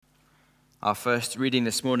Our first reading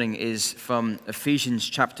this morning is from Ephesians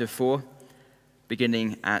chapter 4,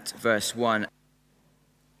 beginning at verse 1.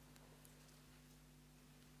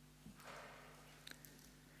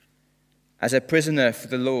 As a prisoner for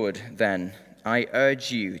the Lord, then, I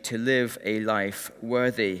urge you to live a life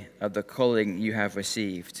worthy of the calling you have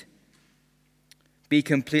received. Be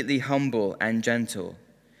completely humble and gentle.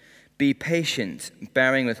 Be patient,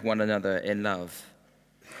 bearing with one another in love.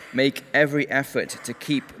 Make every effort to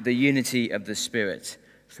keep the unity of the Spirit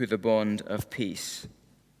through the bond of peace.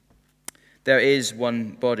 There is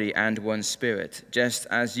one body and one Spirit, just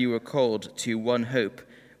as you were called to one hope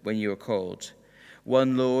when you were called.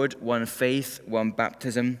 One Lord, one faith, one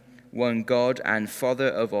baptism, one God and Father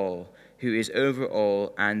of all, who is over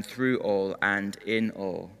all and through all and in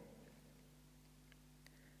all.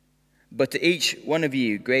 But to each one of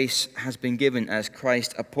you grace has been given as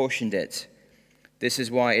Christ apportioned it. This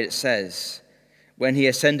is why it says, when he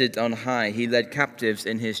ascended on high, he led captives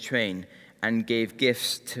in his train and gave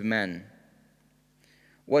gifts to men.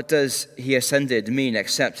 What does he ascended mean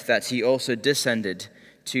except that he also descended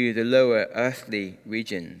to the lower earthly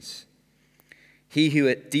regions? He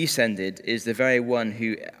who descended is the very one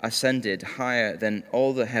who ascended higher than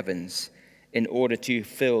all the heavens in order to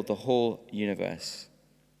fill the whole universe.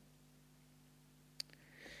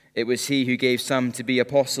 It was he who gave some to be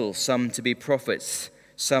apostles, some to be prophets,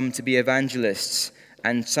 some to be evangelists,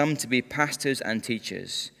 and some to be pastors and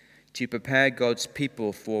teachers, to prepare God's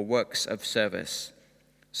people for works of service,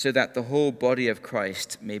 so that the whole body of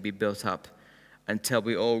Christ may be built up until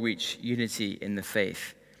we all reach unity in the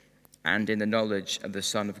faith and in the knowledge of the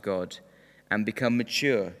Son of God, and become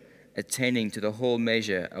mature, attaining to the whole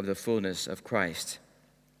measure of the fullness of Christ.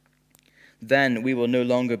 Then we will no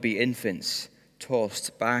longer be infants,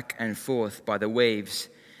 tossed back and forth by the waves,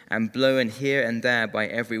 and blown here and there by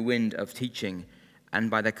every wind of teaching, and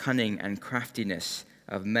by the cunning and craftiness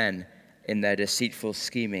of men in their deceitful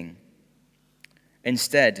scheming.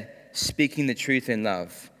 Instead, speaking the truth in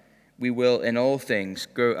love, we will in all things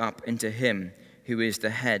grow up into him who is the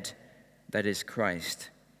head, that is Christ.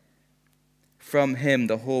 From him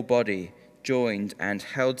the whole body, joined and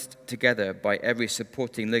held together by every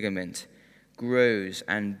supporting ligament, grows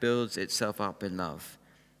and builds itself up in love,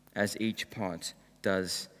 as each part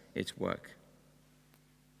does its work.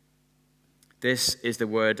 This is the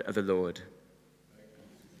word of the Lord.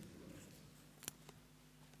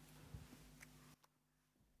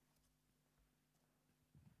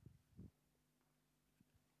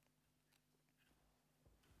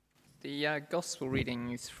 The gospel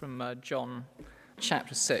reading is from John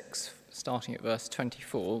chapter 6, starting at verse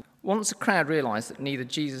 24. Once the crowd realized that neither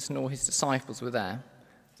Jesus nor his disciples were there,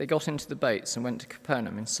 they got into the boats and went to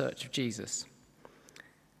Capernaum in search of Jesus.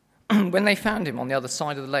 When they found him on the other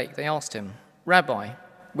side of the lake, they asked him, "Rabbi,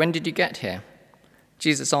 when did you get here?"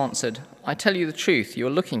 Jesus answered, "I tell you the truth, you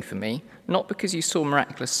are looking for me, not because you saw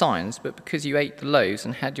miraculous signs, but because you ate the loaves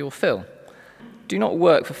and had your fill. Do not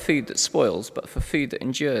work for food that spoils, but for food that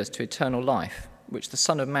endures to eternal life, which the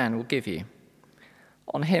Son of Man will give you.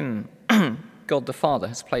 On him God the Father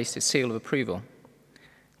has placed his seal of approval."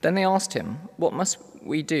 Then they asked him, "What must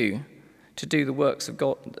we do to do the works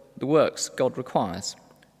God requires?"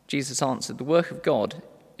 Jesus answered, "The work of God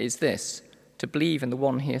is this, to believe in the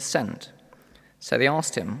one he has sent." So they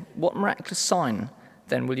asked him, "What miraculous sign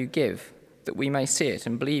then will you give, that we may see it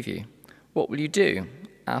and believe you? What will you do?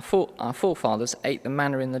 Our forefathers ate the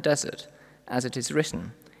manna in the desert, as it is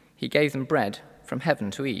written, he gave them bread from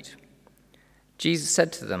heaven to eat." Jesus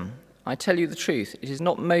said to them, "I tell you the truth, it is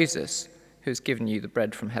not Moses who has given you the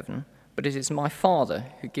bread from heaven, but it is my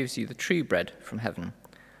Father who gives you the true bread from heaven.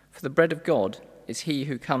 For the bread of God is he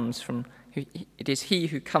who comes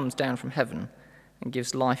down from heaven and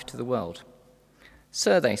gives life to the world."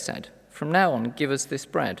 "Sir," they said, "from now on give us this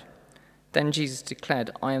bread." Then Jesus declared,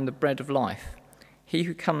 "I am the bread of life. He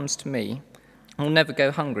who comes to me will never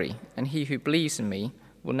go hungry, and he who believes in me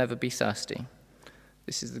will never be thirsty."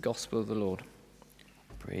 This is the gospel of the Lord.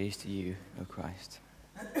 Praise to you, O Christ.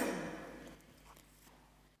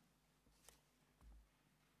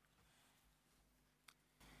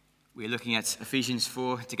 We're looking at Ephesians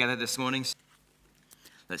 4 together this morning.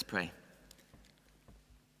 Let's pray.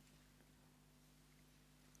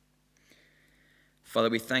 Father,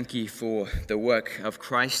 we thank you for the work of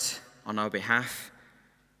Christ on our behalf.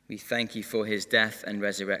 We thank you for his death and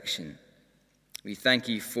resurrection. We thank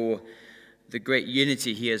you for the great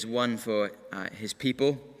unity he has won for his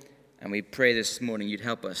people. And we pray this morning you'd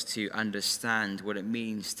help us to understand what it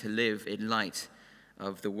means to live in light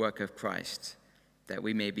of the work of Christ, that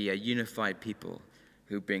we may be a unified people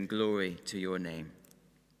who bring glory to your name.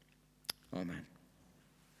 Amen.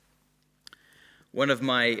 One of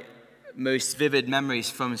my most vivid memories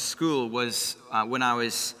from school was when I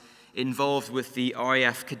was involved with the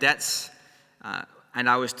RAF cadets, and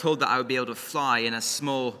I was told that I would be able to fly in a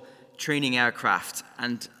small training aircraft,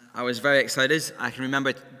 and I was very excited. I can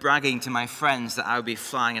remember bragging to my friends that I would be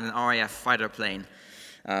flying in an RAF fighter plane.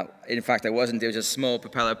 In fact, I wasn't. It was a small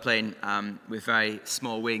propeller plane with very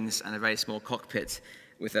small wings and a very small cockpit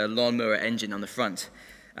with a lawnmower engine on the front.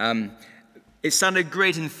 It sounded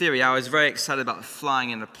great in theory. I was very excited about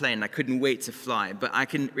flying in a plane. I couldn't wait to fly. But I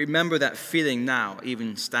can remember that feeling now,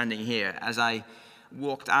 even standing here, as I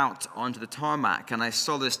walked out onto the tarmac and I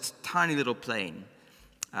saw this tiny little plane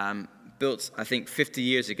built, I think, 50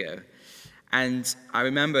 years ago. And I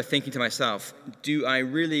remember thinking to myself, do I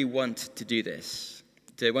really want to do this?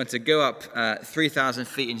 Do I want to go up 3,000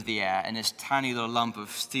 feet into the air in this tiny little lump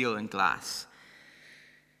of steel and glass?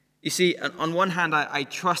 You see, on one hand, I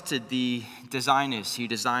trusted the designers who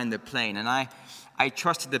designed the plane, and I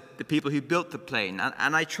trusted the people who built the plane,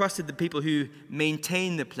 and I trusted the people who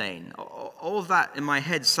maintained the plane. All of that in my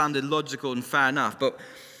head sounded logical and fair enough, but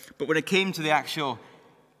when it came to the actual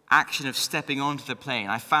action of stepping onto the plane,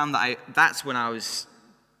 I found that that's when I was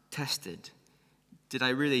tested. Did I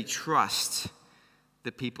really trust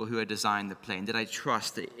the people who had designed the plane? Did I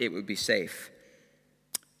trust that it would be safe?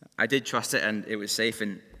 I did trust it, and it was safe,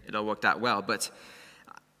 and it all worked out well. But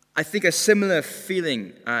I think a similar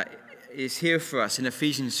feeling is here for us in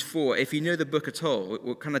Ephesians 4. If you know the book at all,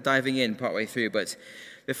 we're kind of diving in partway through, but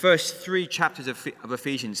the first 3 chapters of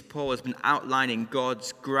Ephesians, Paul has been outlining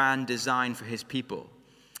God's grand design for his people.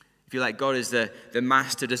 If you like, God is the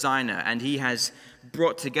master designer, and he has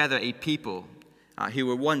brought together a people who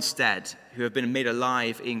were once dead, who have been made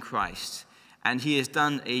alive in Christ. And he has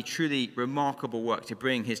done a truly remarkable work to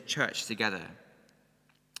bring his church together.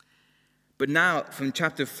 But now, from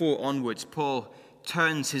chapter 4 onwards, Paul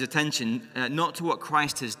turns his attention not to what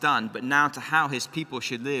Christ has done, but now to how his people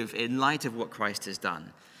should live in light of what Christ has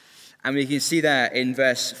done. And we can see there in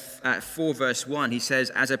 4 verse 1, he says,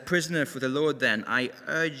 "As a prisoner for the Lord then, I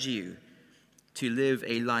urge you to live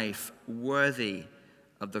a life worthy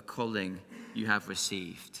of the calling you have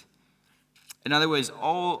received." In other words,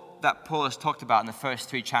 all that Paul has talked about in the first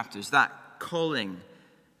 3 chapters, that calling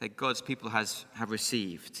that God's people have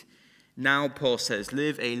received, now Paul says,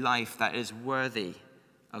 live a life that is worthy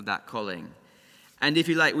of that calling. And if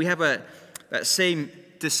you like, we have that same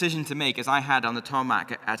decision to make as I had on the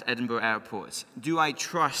tarmac at Edinburgh Airport. Do I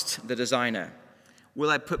trust the designer?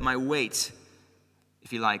 Will I put my weight,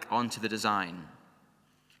 if you like, onto the design?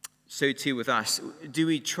 So too with us. Do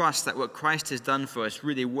we trust that what Christ has done for us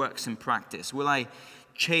really works in practice? Will I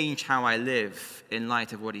change how I live in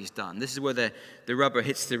light of what he's done? This is where the rubber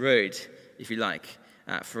hits the road, if you like,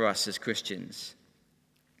 for us as Christians.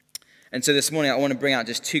 And so this morning I want to bring out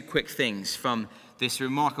just 2 quick things from this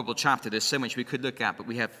remarkable chapter. There's so much we could look at, but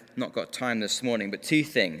we have not got time this morning. But 2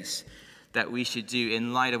 things that we should do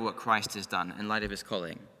in light of what Christ has done, in light of his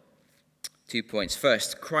calling. 2 points.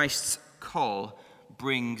 First, Christ's call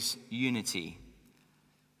brings unity.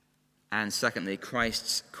 And secondly,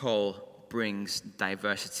 Christ's call brings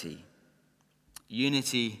diversity.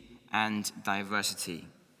 Unity and diversity.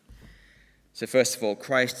 So first of all,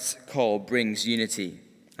 Christ's call brings unity.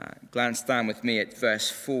 Glance down with me at verse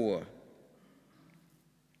 4.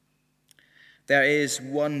 There is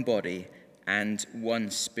one body and one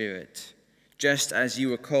Spirit, just as you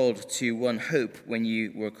were called to one hope when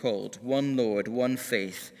you were called, one Lord, one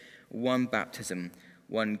faith, one baptism,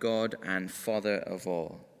 one God and Father of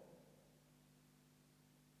all.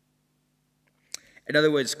 In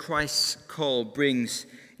other words, Christ's call brings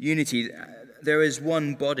unity. There is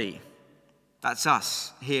one body. That's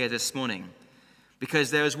us here this morning.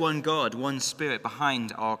 Because there is one God, one Spirit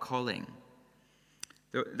behind our calling.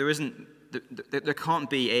 There can't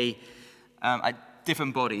be a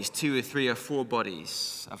different bodies, 2 or 3 or 4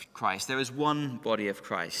 bodies of Christ. There is one body of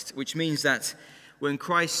Christ, which means that when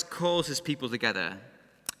Christ calls his people together,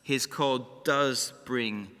 his call does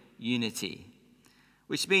bring unity.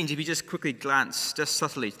 Which means if you just quickly glance, just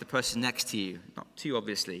subtly, to the person next to you, not too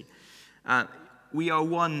obviously, we are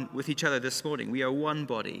one with each other this morning. We are one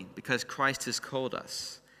body because Christ has called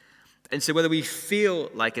us. And so whether we feel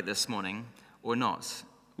like it this morning or not,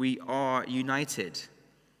 we are united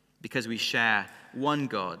because we share one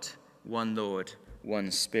God, one Lord,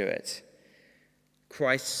 one Spirit.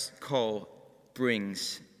 Christ's call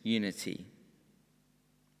brings unity.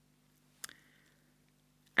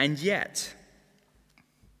 And yet,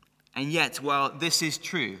 while this is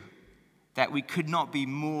true, that we could not be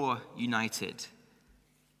more united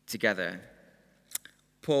together,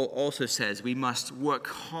 Paul also says we must work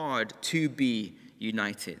hard to be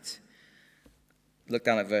united. Look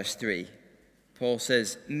down at verse 3. Paul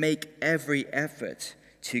says, make every effort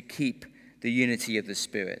to keep the unity of the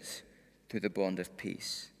Spirit through the bond of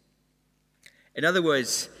peace. In other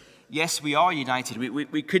words, yes, we are united.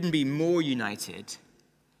 We couldn't be more united.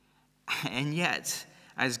 And yet,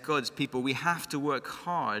 as God's people, we have to work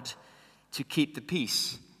hard to keep the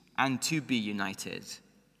peace and to be united.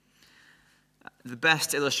 The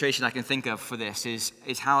best illustration I can think of for this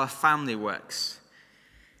is how a family works.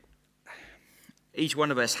 Each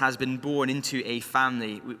one of us has been born into a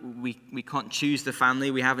family. We can't choose the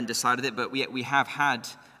family. We haven't decided it, but we have had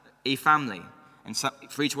a family. And so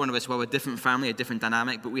for each one of us, well, a different family, a different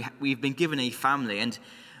dynamic, but we've been given a family. And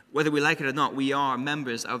whether we like it or not, we are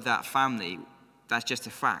members of that family. That's just a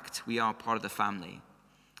fact. We are part of the family.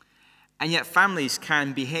 And yet families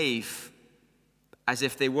can behave as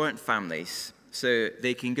if they weren't families. So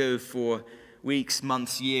they can go for weeks,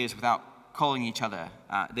 months, years without calling each other.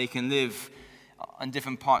 They can live in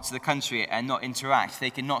different parts of the country and not interact. They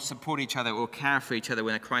can not support each other or care for each other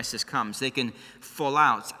when a crisis comes. They can fall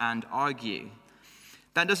out and argue.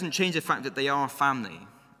 That doesn't change the fact that they are family.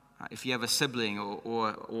 If you have a sibling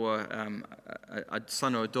or a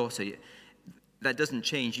son or a daughter, that doesn't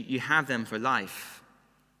change. You have them for life.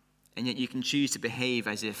 And yet you can choose to behave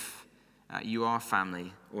as if you are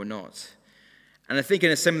family or not. And I think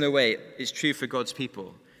in a similar way, it's true for God's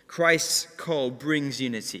people. Christ's call brings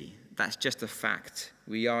unity. That's just a fact.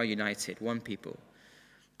 We are united, one people.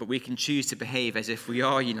 But we can choose to behave as if we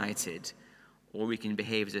are united, or we can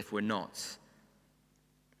behave as if we're not.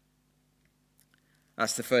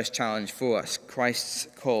 That's the first challenge for us. Christ's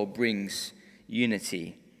call brings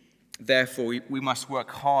unity. Therefore, we must work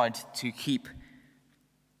hard to keep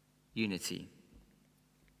unity.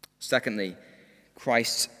 Secondly,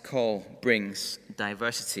 Christ's call brings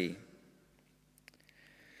diversity.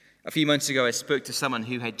 A few months ago, I spoke to someone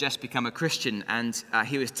who had just become a Christian, and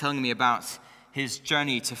he was telling me about his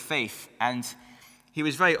journey to faith. And he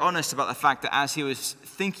was very honest about the fact that as he was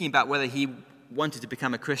thinking about whether he wanted to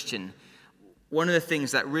become a Christian, one of the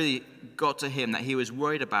things that really got to him that he was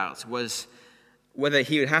worried about was whether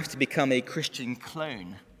he would have to become a Christian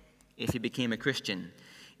clone if he became a Christian.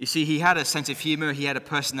 You see, he had a sense of humor, he had a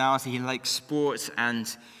personality, he liked sports,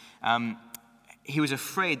 and he was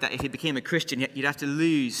afraid that if he became a Christian, he'd have to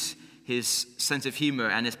lose his sense of humor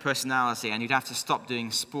and his personality, and he'd have to stop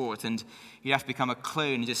doing sport, and he'd have to become a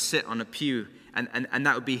clone and just sit on a pew, and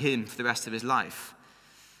that would be him for the rest of his life.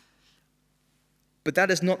 But that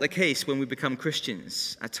is not the case when we become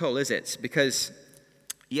Christians at all, is it? Because,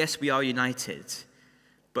 yes, we are united,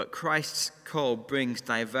 but Christ's call brings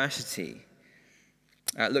diversity.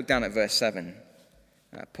 Look down at verse 7.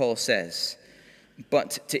 Paul says,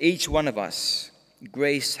 "But to each one of us,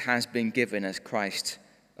 grace has been given as Christ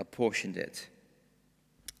apportioned it."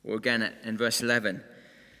 Or again in verse 11,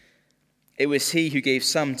 "It was he who gave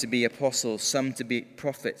some to be apostles, some to be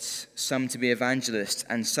prophets, some to be evangelists,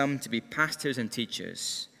 and some to be pastors and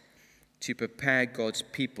teachers, to prepare God's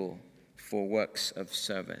people for works of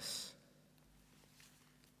service."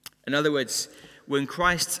 In other words, when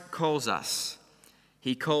Christ calls us,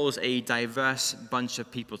 he calls a diverse bunch of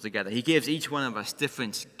people together. He gives each one of us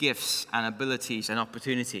different gifts and abilities and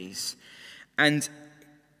opportunities. And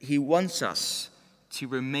he wants us to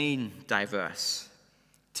remain diverse,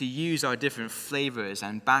 to use our different flavors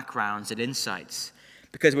and backgrounds and insights.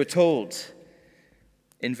 Because we're told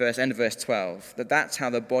in end of verse 12 that that's how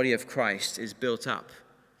the body of Christ is built up.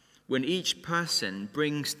 When each person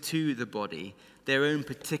brings to the body their own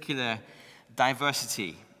particular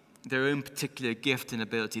diversity, their own particular gift and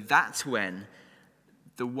ability, that's when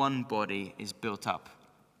the one body is built up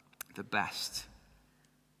the best.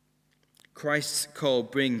 Christ's call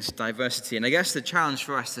brings diversity. And I guess the challenge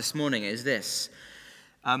for us this morning is this.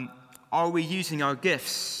 Are we using our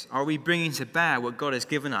gifts? Are we bringing to bear what God has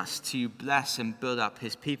given us to bless and build up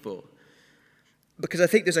his people? Because I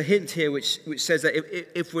think there's a hint here which says that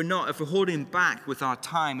if we're holding back with our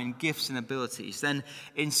time and gifts and abilities, then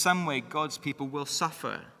in some way God's people will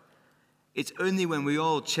suffer. It's only when we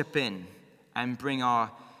all chip in and bring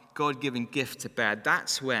our God-given gift to bear,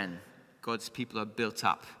 that's when God's people are built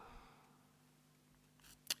up.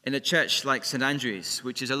 In a church like St. Andrew's,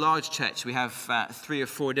 which is a large church, we have 3 or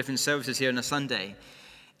 4 different services here on a Sunday.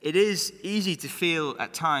 It is easy to feel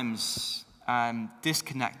at times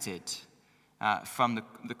disconnected from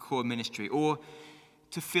the core ministry, or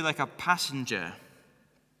to feel like a passenger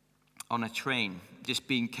on a train, just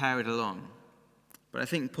being carried along. But I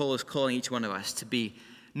think Paul is calling each one of us to be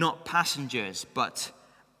not passengers, but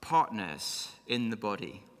partners in the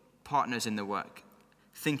body, partners in the work,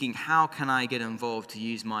 thinking, how can I get involved to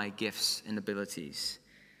use my gifts and abilities?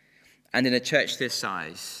 And in a church this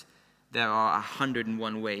size, there are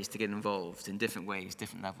 101 ways to get involved in different ways,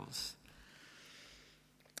 different levels.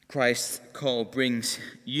 Christ's call brings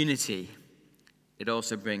unity. It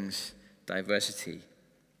also brings diversity.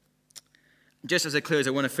 Just as I close,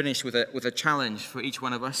 I want to finish with a challenge for each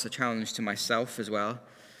one of us, a challenge to myself as well.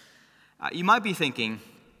 You might be thinking,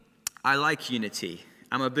 I like unity.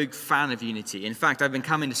 I'm a big fan of unity. In fact, I've been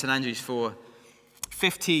coming to St. Andrews for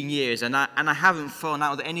 15 years, and I haven't fallen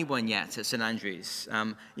out with anyone yet at St. Andrews.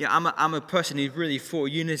 I'm a person who's really for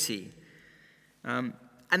unity. And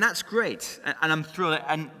that's great, and I'm thrilled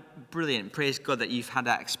and brilliant. Praise God that you've had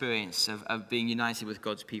that experience of being united with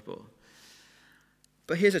God's people.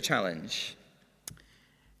 But here's a challenge.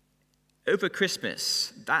 Over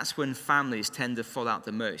Christmas, that's when families tend to fall out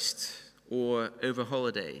the most, or over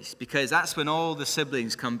holidays, because that's when all the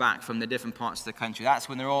siblings come back from the different parts of the country. That's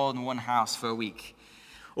when they're all in one house for a week.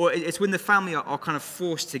 Or it's when the family are kind of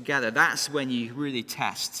forced together. That's when you really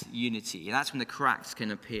test unity. And that's when the cracks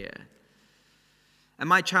can appear. And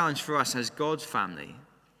my challenge for us as God's family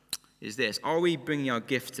is this. Are we bringing our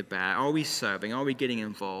gift to bear? Are we serving? Are we getting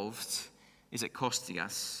involved? Is it costing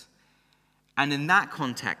us? And in that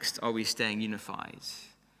context, are we staying unified?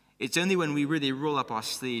 It's only when we really roll up our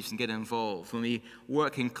sleeves and get involved, when we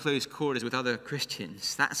work in close quarters with other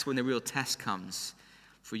Christians, that's when the real test comes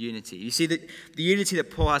for unity. You see, that the unity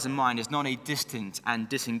that Paul has in mind is not a distant and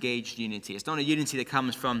disengaged unity. It's not a unity that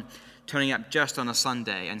comes from turning up just on a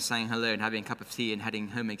Sunday and saying hello and having a cup of tea and heading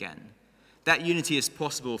home again. That unity is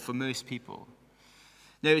possible for most people.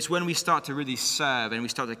 No, it's when we start to really serve and we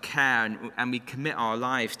start to care and we commit our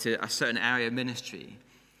lives to a certain area of ministry.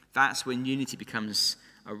 That's when unity becomes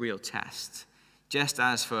a real test, just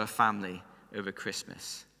as for a family over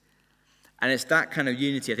Christmas. And it's that kind of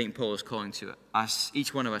unity I think Paul is calling to us,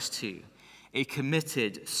 each one of us to, a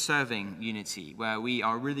committed, serving unity where we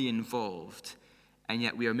are really involved and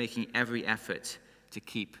yet we are making every effort to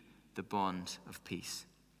keep the bond of peace.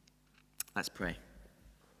 Let's pray.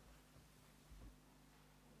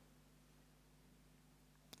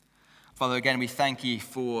 Father, again, we thank you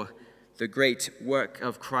for the great work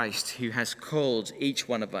of Christ who has called each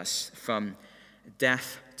one of us from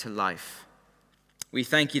death to life. We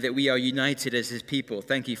thank you that we are united as his people.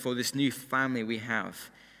 Thank you for this new family we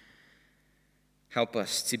have. Help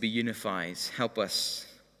us to be unified. Help us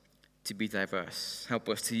to be diverse. Help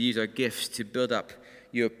us to use our gifts to build up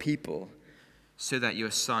your people so that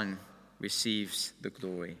your Son receives the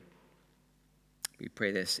glory. We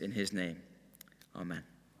pray this in his name. Amen.